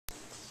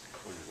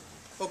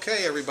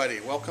Okay, everybody,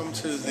 welcome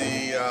to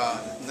the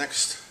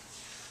next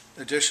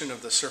edition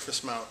of the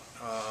surface mount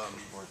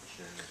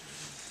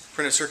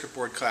printed circuit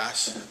board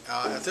class.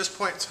 At this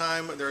point in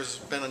time, there's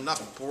been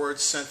enough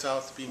boards sent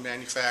out to be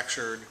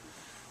manufactured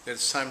that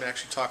it's time to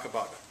actually talk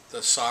about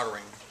the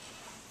soldering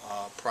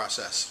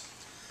process.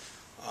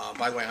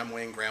 By the way, I'm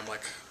Wayne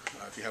Gramlich,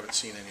 if you haven't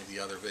seen any of the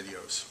other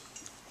videos.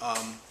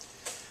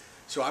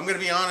 So I'm going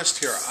to be honest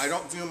here. I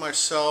don't view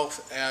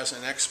myself as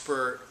an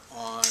expert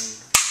on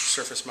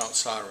surface mount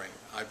soldering.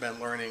 I've been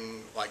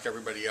learning like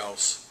everybody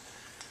else.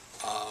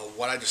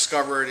 What I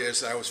discovered is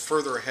that I was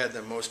further ahead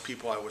than most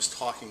people I was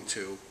talking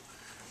to,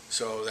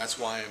 so that's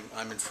why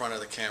I'm in front of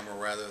the camera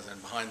rather than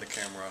behind the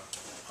camera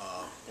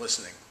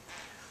listening.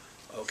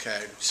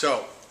 Okay,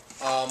 so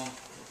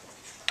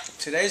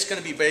today's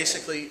going to be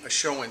basically a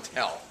show and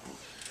tell.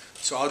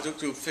 So I'll do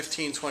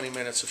 15-20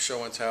 minutes of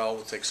show and tell.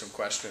 We'll take some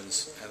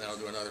questions, and then I'll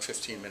do another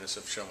 15 minutes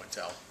of show and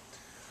tell.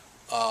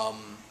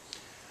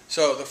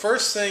 So the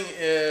first thing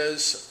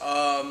is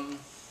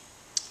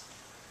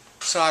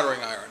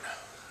soldering iron.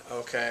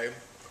 Okay.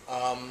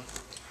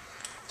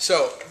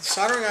 So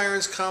soldering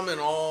irons come in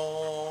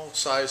all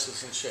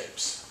sizes and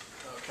shapes.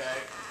 Okay.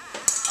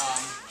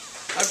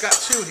 I've got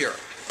two here.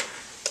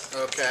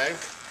 Okay.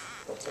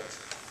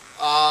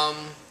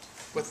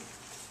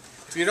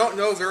 If you don't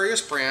know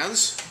various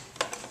brands,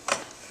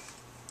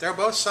 they're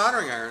both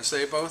soldering irons.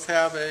 They both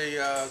have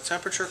a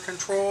temperature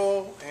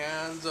control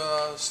and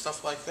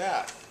stuff like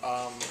that.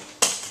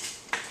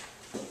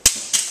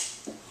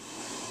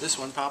 This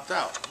one popped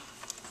out.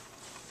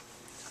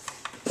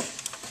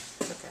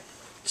 Okay.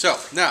 So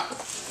now,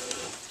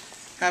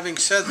 having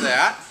said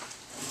that,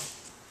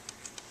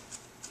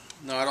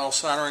 not all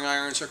soldering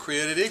irons are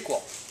created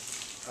equal.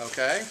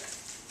 Okay.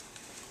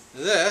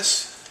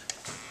 This,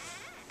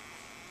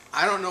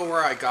 I don't know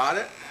where I got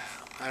it.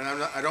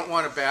 And I don't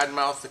want to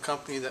badmouth the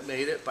company that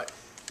made it, but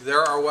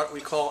there are what we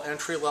call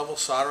entry-level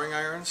soldering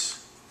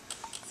irons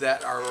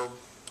that are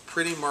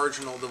pretty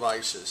marginal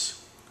devices.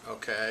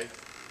 Okay,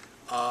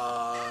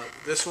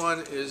 this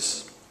one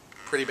is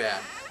pretty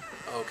bad.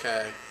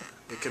 Okay,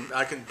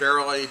 I can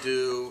barely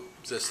do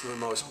the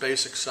most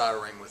basic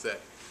soldering with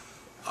it.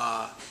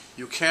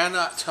 You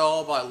cannot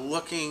tell by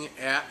looking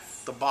at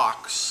the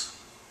box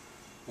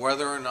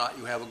whether or not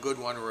you have a good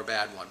one or a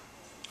bad one.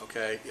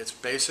 Okay, it's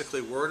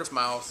basically word of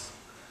mouth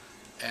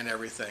and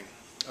everything.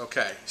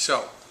 Okay,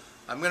 so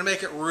I'm going to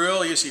make it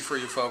real easy for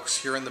you folks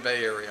here in the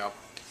Bay Area.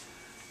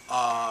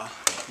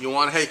 You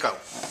want a Heiko.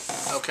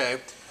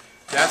 Okay,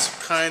 that's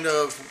kind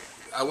of,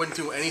 I wouldn't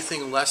do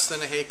anything less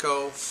than a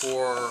Heiko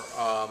for,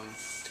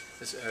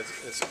 it's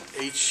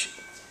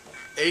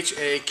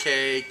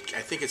H-A-K,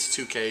 I think it's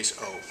 2 Ks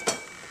O.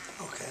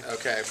 Okay.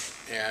 Okay,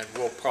 and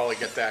we'll probably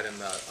get that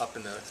up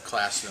in the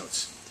class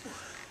notes.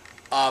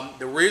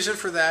 The reason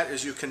for that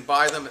is you can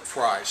buy them at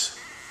Fry's.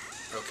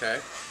 Okay.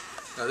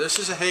 Now this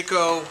is a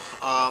Heiko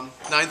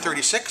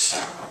 936,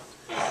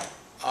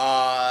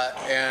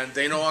 and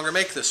they no longer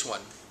make this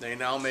one. They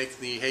now make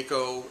the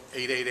Heiko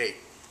 888.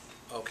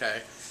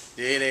 Okay,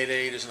 the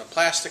 888 is in a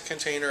plastic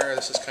container.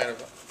 This is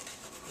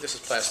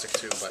plastic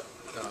too, but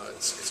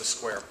it's a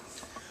square.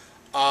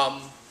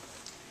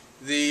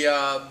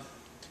 The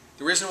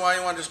reason why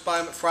you want to just buy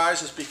them at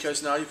Fry's is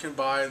because now you can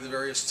buy the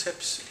various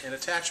tips and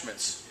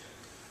attachments.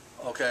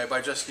 Okay,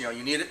 by just you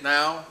need it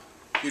now,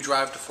 you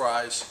drive to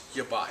Fry's,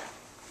 you buy it.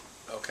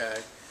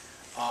 Okay,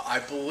 I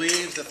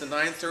believe that the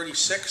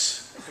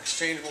 936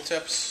 exchangeable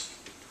tips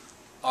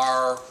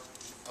are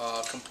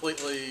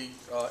completely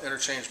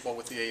interchangeable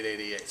with the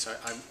 888. So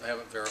I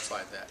haven't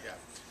verified that yet.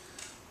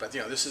 But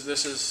this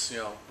is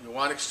you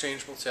want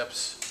exchangeable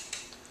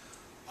tips.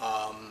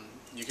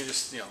 You can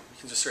just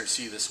sort of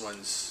see this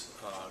one's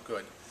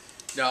good.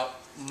 Now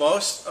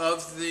most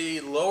of the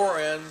lower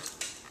end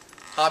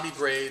hobby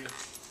grade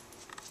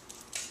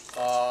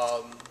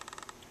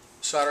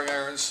soldering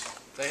irons,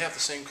 they have the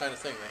same kind of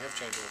thing. They have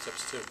changeable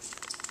tips too.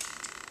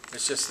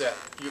 It's just that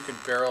you can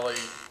barely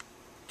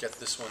get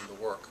this one to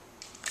work,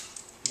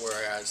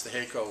 whereas the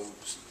Heiko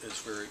is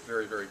very,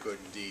 very, very good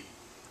indeed.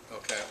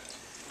 Okay.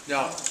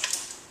 Now,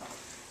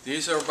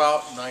 these are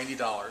about $90.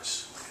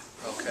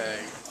 Okay.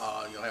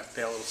 You'll have to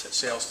pay a little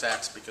sales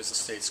tax because the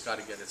state's got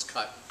to get its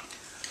cut.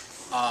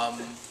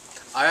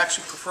 I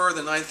actually prefer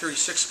the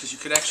 936 because you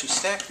could actually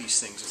stack these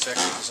things. It's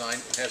actually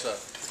designed. It has a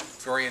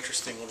very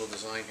interesting little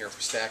design here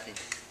for stacking.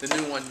 The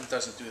new one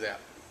doesn't do that.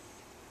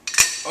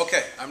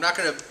 Okay, I'm not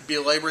going to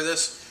belabor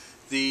this.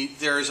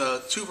 There's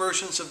two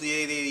versions of the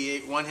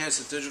 888. One has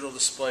a digital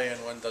display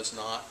and one does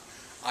not.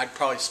 I'd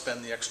probably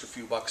spend the extra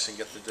few bucks and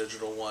get the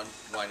digital one.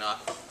 Why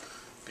not?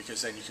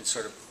 Because then you can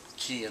sort of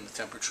key in the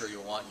temperature you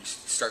want. You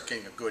start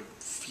getting a good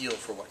feel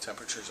for what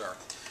temperatures are.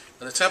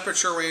 Now, the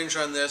temperature range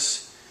on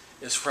this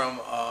is from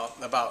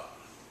about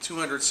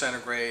 200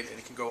 centigrade, and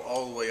it can go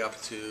all the way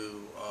up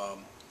to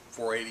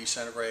 480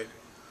 centigrade.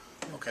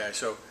 Okay,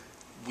 so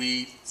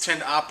we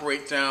tend to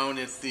operate down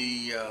at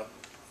the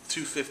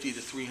 250 to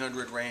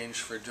 300 range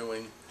for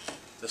doing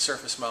the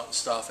surface mount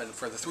stuff, and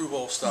for the through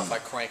hole stuff I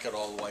crank it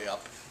all the way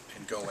up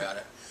and go at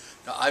it.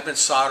 Now, I've been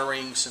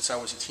soldering since I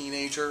was a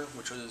teenager,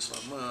 which was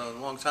a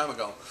long time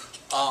ago,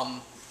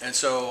 and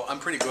so I'm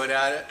pretty good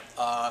at it.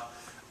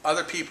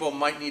 Other people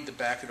might need to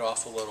back it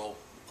off a little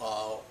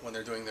when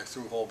they're doing their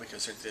through hole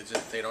because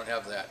they don't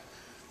have that,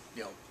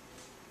 you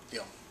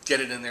know, get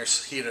it in there,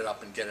 heat it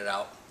up, and get it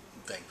out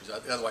thing.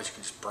 Because otherwise, you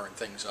can just burn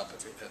things up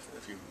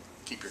if you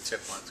keep your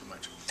tip on too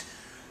much.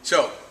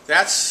 So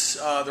that's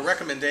the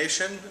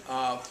recommendation.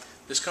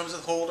 This comes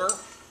with holder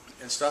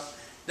and stuff.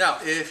 Now,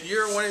 if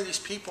you're one of these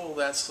people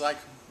that's like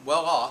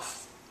well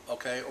off,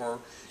 okay, or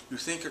you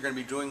think you're going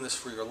to be doing this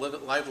for your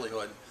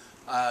livelihood,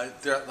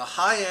 the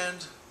high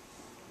end,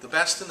 the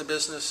best in the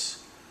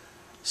business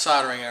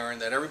soldering iron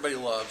that everybody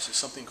loves is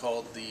something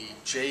called the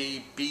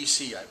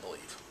JBC, I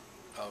believe.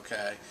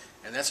 Okay,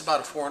 and that's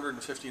about a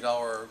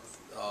 $450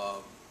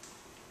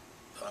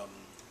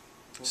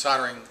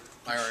 soldering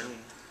iron.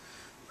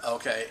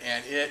 Okay,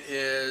 and it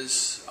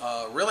is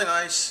really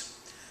nice.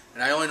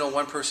 And I only know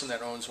one person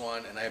that owns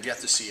one, and I have yet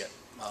to see it.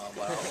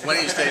 Well, one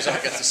of these days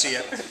I'll get to see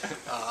it.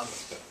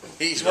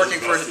 He's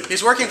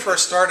working for a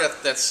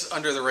startup that's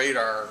under the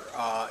radar,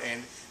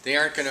 and they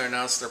aren't going to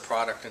announce their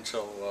product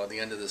until the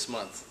end of this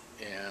month.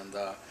 And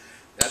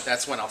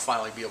that's when I'll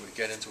finally be able to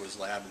get into his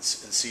lab and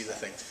see the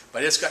thing.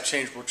 But it's got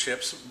changeable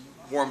chips,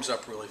 warms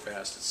up really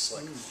fast. It's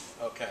slick.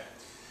 Okay,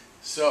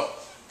 so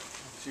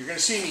you're going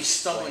to see me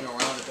stumbling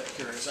around a bit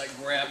here as I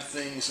grab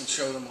things and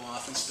show them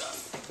off and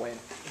stuff. When?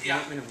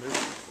 Yeah.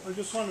 I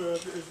just wonder,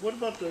 what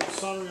about the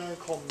soldering iron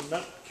called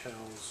nut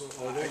cows?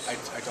 I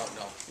don't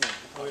know.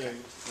 Oh, yeah.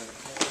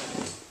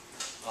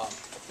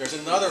 There's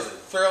another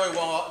fairly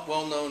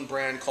well-known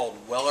brand called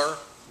Weller.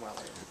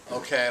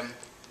 Okay.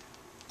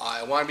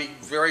 I want to be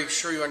very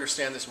sure you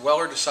understand this.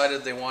 Weller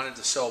decided they wanted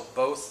to sell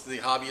both the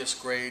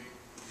hobbyist grade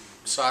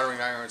soldering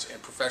irons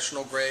and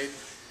professional grade.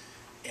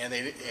 And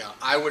they,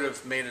 I would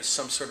have made it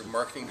some sort of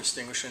marketing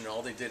distinction, and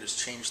all they did is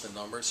change the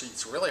numbers. So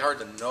it's really hard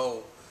to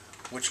know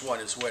which one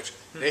is which.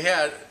 They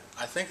had,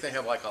 I think they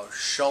have like a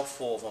shelf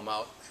full of them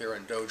out here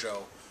in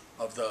Dojo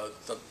of the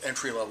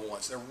entry-level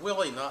ones. They're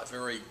really not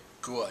very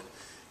good.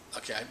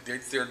 Okay,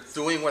 they're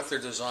doing what they're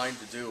designed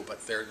to do,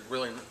 but they're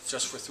really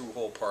just for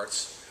through-hole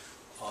parts.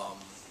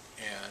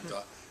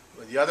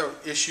 The other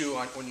issue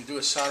when you do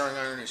a soldering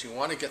iron is you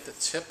want to get the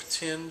tip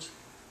tinned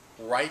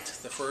right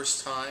the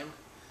first time.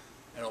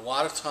 And a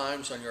lot of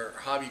times on your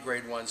hobby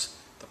grade ones,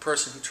 the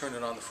person who turned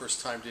it on the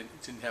first time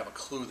didn't have a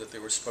clue that they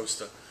were supposed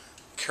to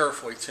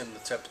carefully tin the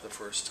tip the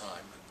first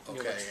time.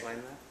 Okay. You'll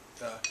explain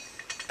that?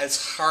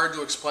 It's hard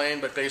to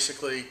explain, but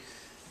basically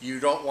you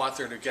don't want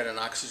there to get an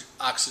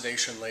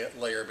oxidation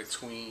layer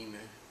between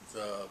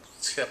the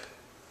tip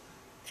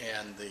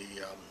and the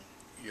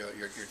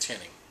your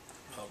tinning.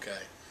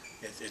 Okay.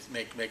 It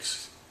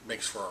makes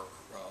for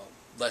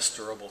a less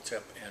durable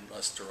tip and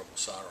less durable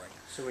soldering.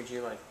 So would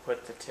you like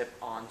put the tip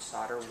on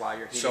solder while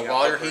you're heating it So up?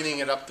 while you're heating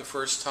it up the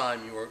first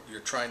time, you're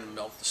trying to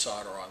melt the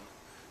solder on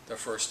the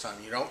first time.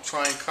 You don't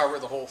try and cover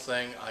the whole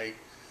thing.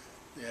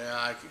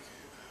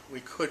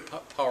 We could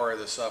power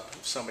this up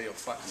if somebody will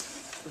find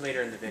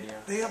Later in the video.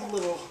 They have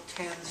little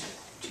tins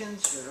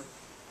here.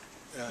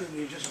 Can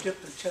you just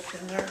dip the tip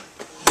in there?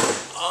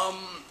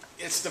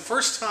 It's the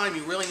first time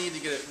you really need to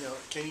get it.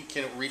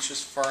 Can it reach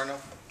us far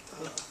enough?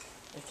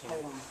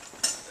 Hold on.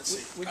 Let's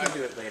see. We can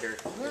do it later.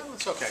 Well,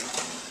 it's okay.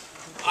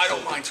 I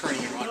don't mind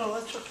turning it on. No,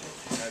 that's okay.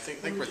 I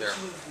think we're there.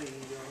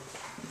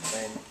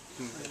 And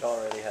it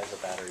already has a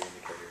battery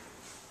indicator.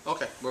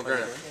 Okay,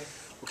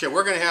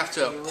 we're gonna have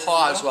to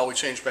pause while we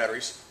change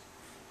batteries.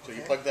 So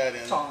you plug that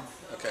in. It's on.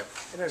 Okay.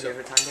 It'll give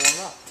it time to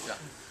warm up. Yeah.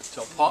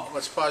 So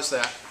let's pause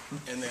that,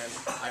 and then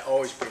I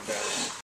always bring batteries.